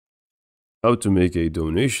How to make a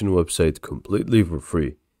donation website completely for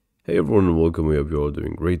free. Hey everyone and welcome, we hope you're all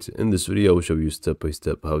doing great. In this video I will show you step by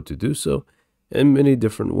step how to do so in many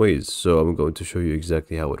different ways. So I'm going to show you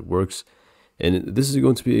exactly how it works, and this is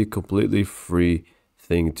going to be a completely free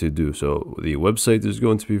thing to do. So the website is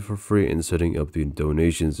going to be for free and setting up the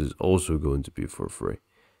donations is also going to be for free.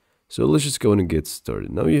 So let's just go and get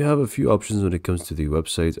started. Now you have a few options when it comes to the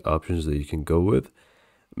website options that you can go with.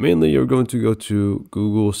 Mainly, you're going to go to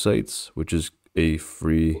Google Sites, which is a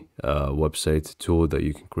free website tool that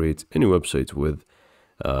you can create any website with.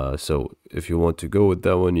 So if you want to go with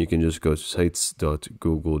that one, you can just go to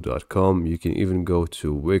sites.google.com. You can even go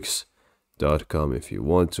to wix.com if you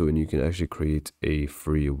want to, and you can actually create a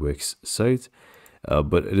free Wix site.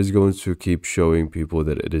 But it is going to keep showing people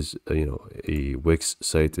that it is, a Wix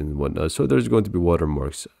site and whatnot. So there's going to be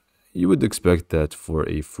watermarks. You would expect that for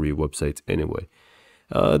a free website anyway.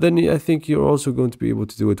 Then I think you're also going to be able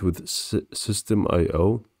to do it with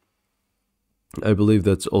System.io. I believe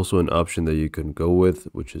that's also an option that you can go with,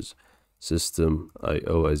 which is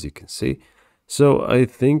System.io, as you can see. So I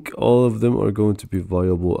think all of them are going to be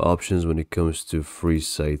viable options when it comes to free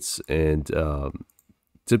sites, and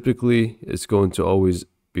typically it's going to always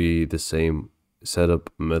be the same setup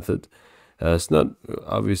method. It's not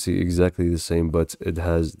obviously exactly the same, but it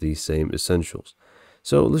has the same essentials.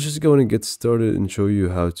 So let's just go and get started and show you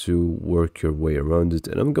how to work your way around it.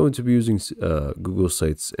 And I'm going to be using Google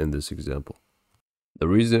Sites in this example. The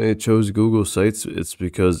reason I chose Google Sites is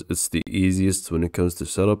because it's the easiest when it comes to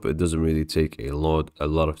setup. It doesn't really take a lot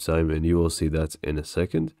of time, and you will see that in a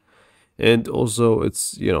second. And also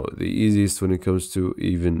it's, the easiest when it comes to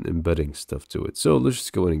even embedding stuff to it. So let's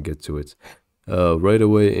just go ahead and get to it right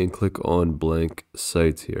away and click on blank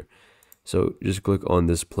site here. So just click on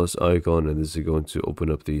this plus icon, and this is going to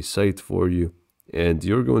open up the site for you, and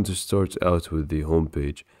you're going to start out with the home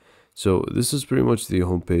page. So this is pretty much the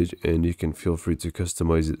home page, and you can feel free to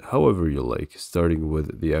customize it however you like, starting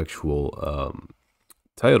with the actual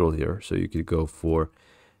title here. So you could go for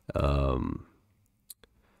now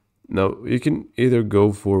you can either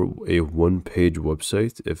go for a one-page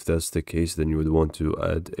website. If that's the case, then you would want to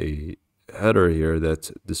add a header here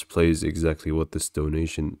that displays exactly what this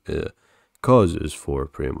donation cause is for,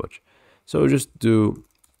 pretty much. So just do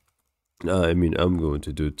I'm going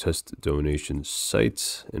to do test donation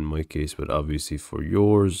sites in my case, but obviously for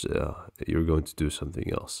yours you're going to do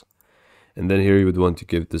something else. And then here you would want to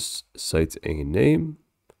give this site a name.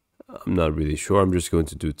 I'm not really sure. I'm just going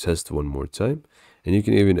to do test one more time, and you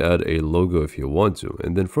can even add a logo if you want to.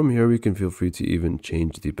 And then from here we can feel free to even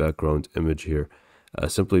change the background image here.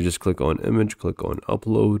 Simply just click on image, click on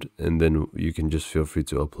upload, and then you can just feel free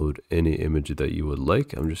to upload any image that you would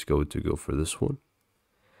like. I'm just going to go for this one.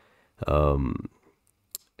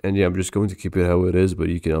 And yeah, I'm just going to keep it how it is, but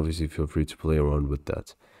you can obviously feel free to play around with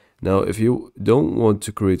that. Now, if you don't want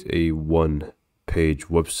to create a one-page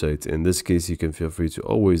website, in this case, you can feel free to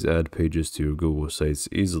always add pages to your Google Sites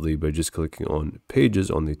easily by just clicking on pages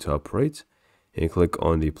on the top right, and click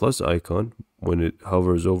on the plus icon. When it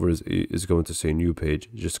hovers over, is going to say new page.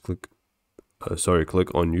 Just click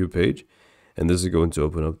on new page, and this is going to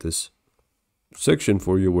open up this section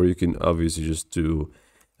for you where you can obviously just do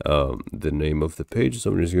the name of the page.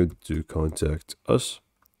 So I'm just going to contact us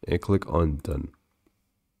and click on done.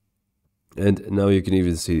 And now you can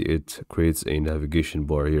even see it creates a navigation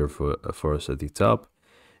bar here for us at the top.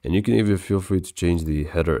 And you can even feel free to change the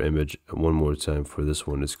header image one more time for this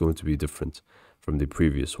one. It's going to be different from the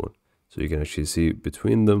previous one. So you can actually see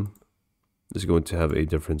between them, it's going to have a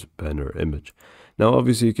different banner image. Now,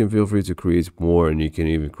 obviously, you can feel free to create more, and you can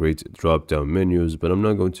even create drop-down menus, but I'm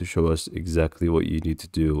not going to show us exactly what you need to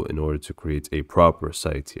do in order to create a proper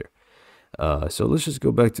site here. So let's just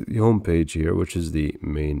go back to the home page here, which is the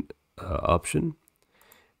main option.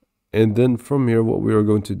 And then from here, what we are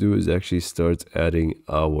going to do is actually start adding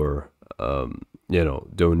our,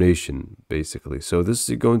 donation, basically. So this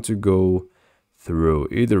is going to go through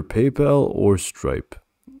either PayPal or Stripe.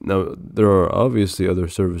 Now, there are obviously other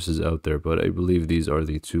services out there, but I believe these are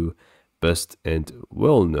the two best and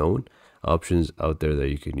well-known options out there that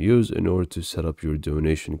you can use in order to set up your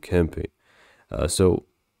donation campaign. So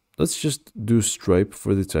let's just do Stripe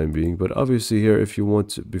for the time being, but obviously here, if you want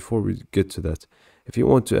to, before we get to that, if you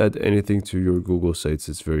want to add anything to your Google Sites,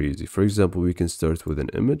 it's very easy. For example, we can start with an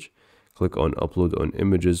image. Click on upload on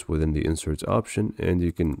images within the insert option, and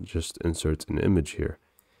you can just insert an image here.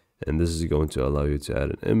 And this is going to allow you to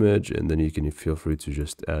add an image, and then you can feel free to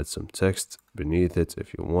just add some text beneath it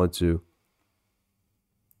if you want to.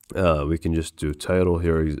 We can just do title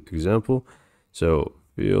here, example. So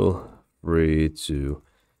feel free to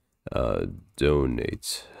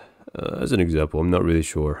donate as an example. I'm not really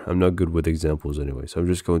sure. I'm not good with examples anyway. So I'm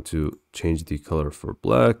just going to change the color for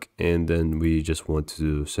black, and then we just want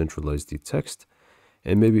to centralize the text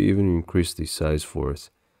and maybe even increase the size for it.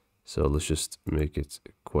 So let's just make it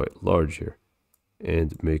quite large here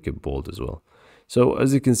and make it bold as well. So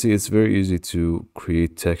as you can see, it's very easy to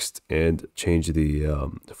create text and change the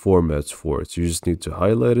formats for it. So you just need to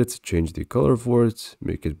highlight it, change the color for it,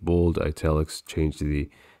 make it bold, italics, change the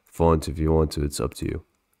font if you want to, it's up to you.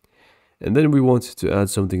 And then we want to add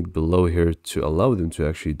something below here to allow them to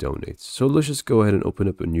actually donate. So let's just go ahead and open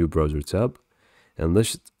up a new browser tab. And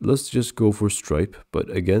let's just go for Stripe. But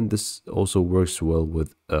again, this also works well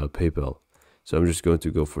with PayPal. So I'm just going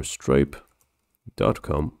to go for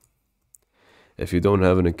stripe.com. If you don't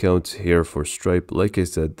have an account here for Stripe, like I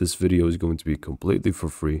said, this video is going to be completely for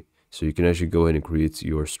free. So you can actually go ahead and create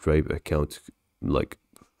your Stripe account like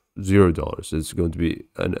 $0. It's going to be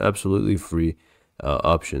an absolutely free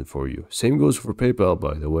option for you. Same goes for PayPal,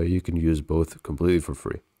 by the way. You can use both completely for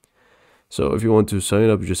free. So if you want to sign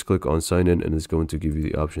up, just click on sign in and it's going to give you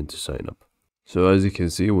the option to sign up. So as you can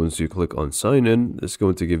see, once you click on sign in, it's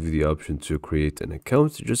going to give you the option to create an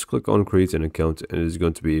account. Just click on create an account and it's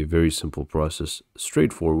going to be a very simple process,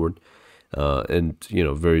 straightforward and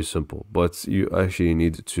very simple. But you actually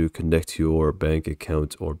need to connect your bank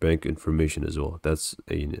account or bank information as well. That's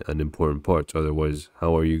an important part. Otherwise,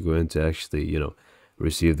 how are you going to actually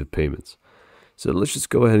receive the payments? So let's just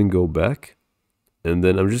go ahead and go back. And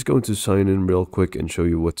then I'm just going to sign in real quick and show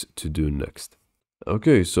you what to do next.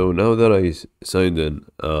 Okay, so now that I signed in,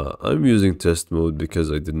 I'm using test mode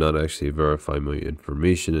because I did not actually verify my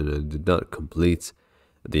information and I did not complete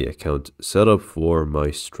the account setup for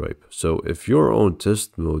my Stripe. So if you're on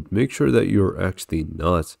test mode, make sure that you're actually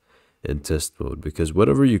not in test mode, because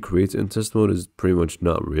whatever you create in test mode is pretty much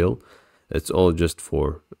not real. It's all just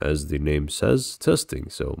for, as the name says, testing.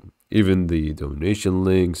 So even the donation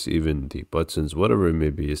links, even the buttons, whatever it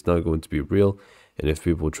may be, it's not going to be real. And if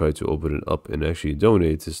people try to open it up and actually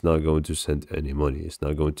donate, it's not going to send any money. It's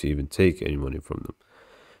not going to even take any money from them.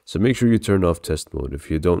 So make sure you turn off test mode. If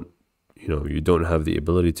you don't have the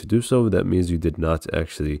ability to do so, that means you did not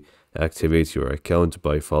actually activate your account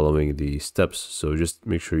by following the steps. So just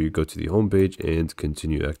make sure you go to the home page and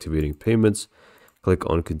continue activating payments. Click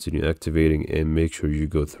on continue activating and make sure you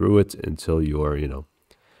go through it until you are,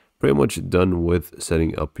 pretty much done with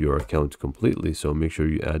setting up your account completely. So make sure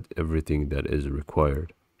you add everything that is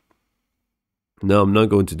required. Now I'm not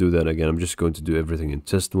going to do that again. I'm just going to do everything in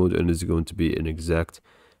test mode, and it's going to be an exact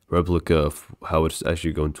replica of how it's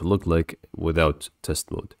actually going to look like without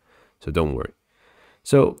test mode. So don't worry.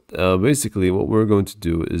 So basically what we're going to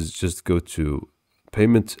do is just go to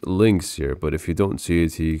payment links here, but if you don't see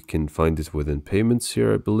it, you can find it within payments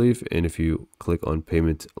here, I believe. And if you click on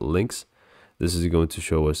payment links, this is going to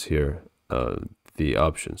show us here the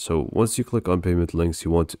option. So once you click on payment links,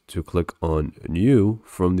 you want to click on new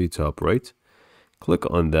from the top right. Click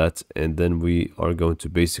on that, and then we are going to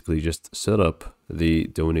basically just set up the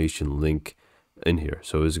donation link in here.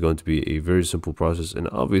 So it's going to be a very simple process, and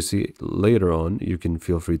obviously later on you can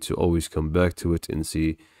feel free to always come back to it and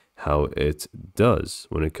see how it does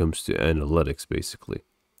when it comes to analytics basically.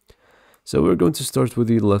 So we're going to start with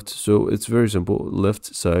the left. So it's very simple. Left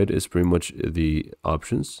side is pretty much the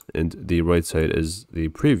options and the right side is the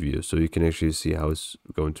preview. So you can actually see how it's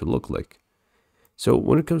going to look like. So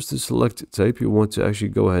when it comes to select type, you want to actually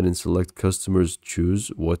go ahead and select customers choose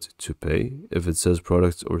what to pay. If it says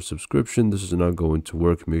products or subscription, this is not going to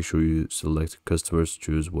work. Make sure you select customers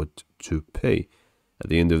choose what to pay. At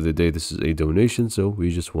the end of the day, this is a donation, so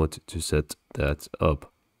we just want to set that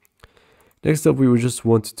up. Next up, we would just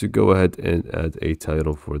want to go ahead and add a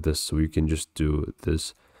title for this. So we can just do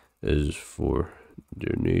this is for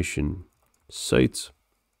donation sites.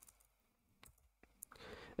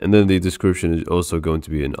 And then the description is also going to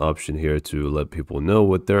be an option here to let people know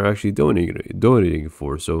what they're actually donating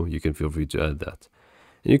for. So you can feel free to add that.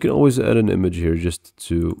 And you can always add an image here just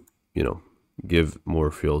to, give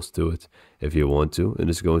more feels to it if you want to.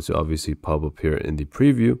 And it's going to obviously pop up here in the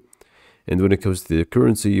preview. And when it comes to the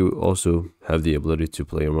currency, you also have the ability to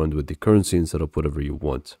play around with the currency and set up whatever you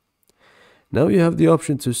want. Now you have the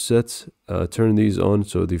option to turn these on.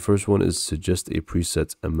 So the first one is suggest a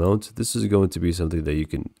preset amount. This is going to be something that you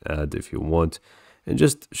can add if you want and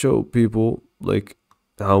just show people like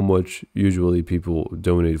how much usually people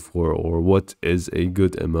donate for, or what is a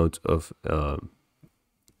good amount of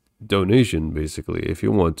donation basically if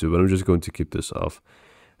you want to, but I'm just going to keep this off.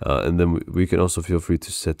 And then we can also feel free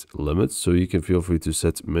to set limits. So you can feel free to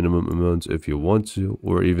set minimum amount if you want to,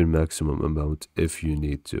 or even maximum amount if you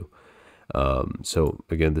need to. So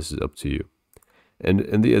again, this is up to you. And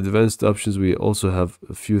in the advanced options, we also have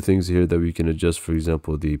a few things here that we can adjust. For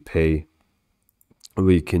example, the pay,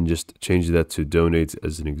 we can just change that to donate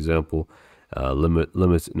as an example.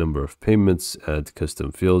 Limit number of payments, add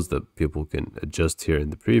custom fields that people can adjust here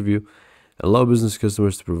in the preview. Allow business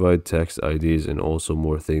customers to provide tax IDs, and also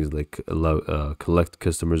more things like allow collect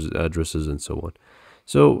customers' addresses and so on.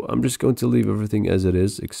 So I'm just going to leave everything as it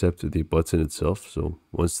is except the button itself. So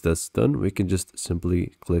once that's done, we can just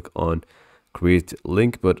simply click on create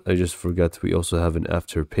link. But I just forgot, we also have an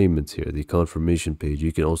after payment here, the confirmation page.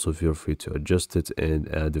 You can also feel free to adjust it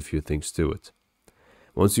and add a few things to it.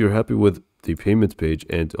 Once you're happy with the payment page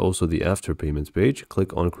and also the after payment page,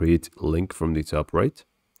 click on create link from the top right.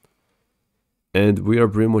 And we are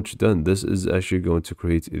pretty much done. This is actually going to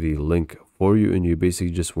create the link for you, and you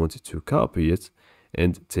basically just want to copy it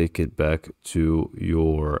and take it back to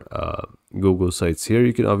your Google Sites. Here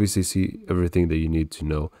you can obviously see everything that you need to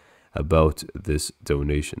know about this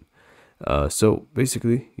donation. So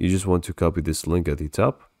basically you just want to copy this link at the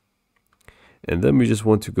top, and then we just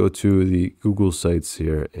want to go to the Google Sites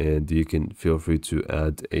here, and you can feel free to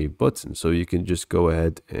add a button. So you can just go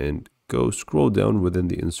ahead and go scroll down within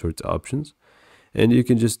the insert options, and you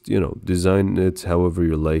can just, design it however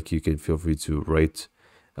you like. You can feel free to write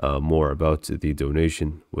more about the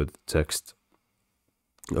donation with text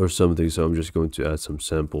or something. So I'm just going to add some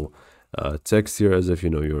sample text here, as if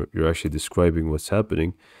you're actually describing what's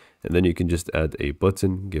happening. And then you can just add a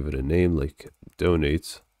button, give it a name like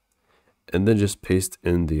donate, and then just paste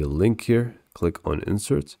in the link here. Click on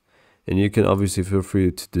insert, and you can obviously feel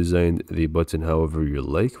free to design the button however you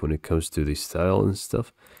like when it comes to the style and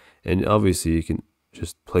stuff. And obviously you can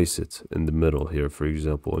just place it in the middle here, for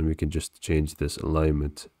example, and we can just change this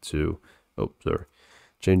alignment to,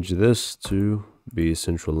 change this to be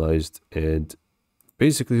centralized. And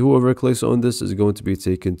basically whoever clicks on this is going to be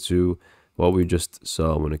taken to what we just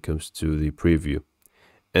saw when it comes to the preview.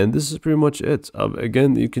 And this is pretty much it.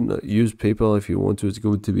 Again, you can use PayPal if you want to. It's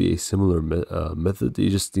going to be a similar method.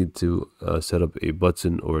 You just need to set up a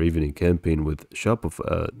button or even a campaign with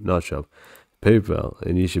PayPal,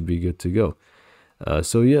 and you should be good to go.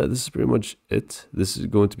 So yeah, this is pretty much it. This is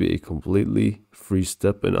going to be a completely free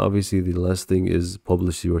step. And obviously the last thing is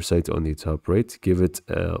publish your site on the top right. Give it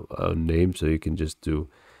a name, so you can just do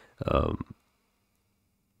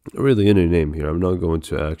really any name here. I'm not going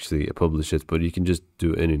to actually publish it, but you can just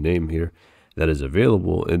do any name here that is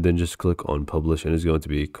available, and then just click on publish, and it's going to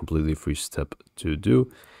be a completely free step to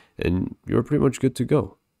do, and you're pretty much good to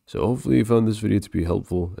go. So hopefully you found this video to be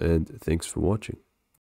helpful, and thanks for watching.